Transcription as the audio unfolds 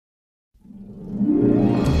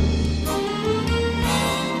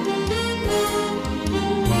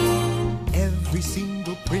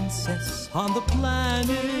on the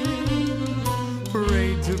planet,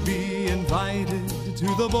 prayed to be invited to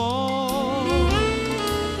the ball.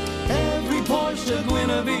 Every Portia,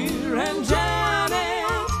 Guinevere, and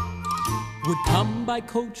Janet would come by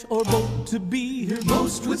coach or boat to be here.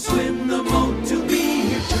 Most would swim the moat to be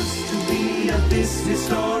here, just to be at this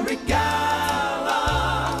historic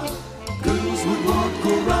gala. Girls would walk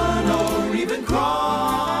or run or even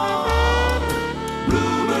crawl.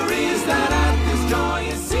 Rumor is that at this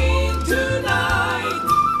joyous scene tonight,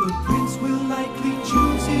 the prince will likely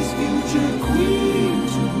choose his future queen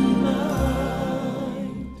tonight.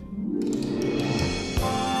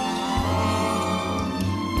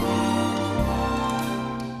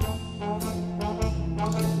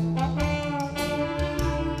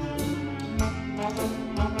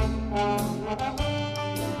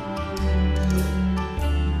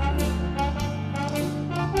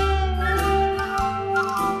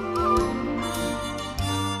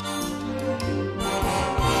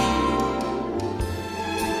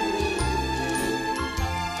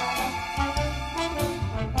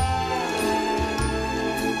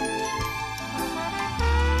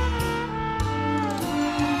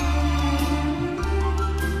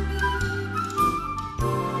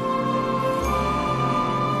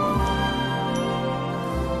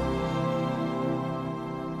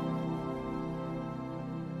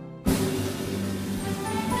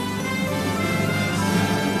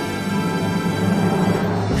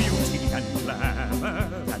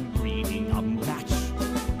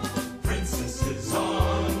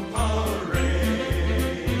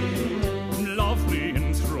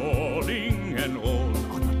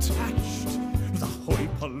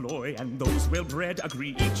 And those well-bred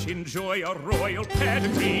agree, each enjoy a royal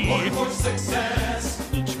pedigree. Born for success,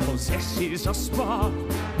 each possesses a spark,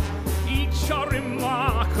 each a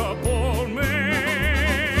remarkable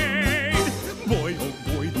maid. Boy, oh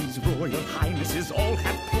boy, these royal highnesses all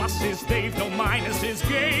have pluses, they've no minuses.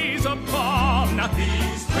 Gaze upon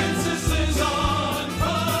these princesses on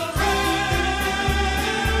parade.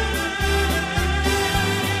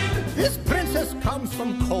 This princess comes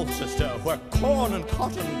from Colchester, where corn and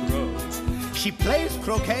cotton grows. She plays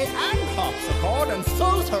croquet and harpsichord and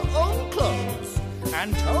sews her own clothes.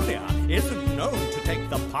 Antonia isn't known to take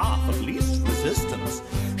the path of least resistance.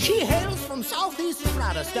 She hails from southeast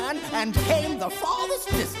Fradistan and came the farthest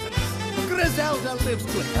distance. Griselda lives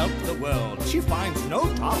to help the world. She finds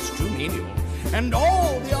no task too menial. And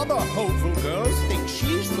all the other hopeful girls think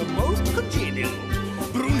she's the most congenial.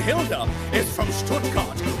 Brunhilde is from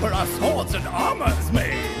Stuttgart, where our swords and armor is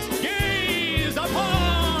made. gaze upon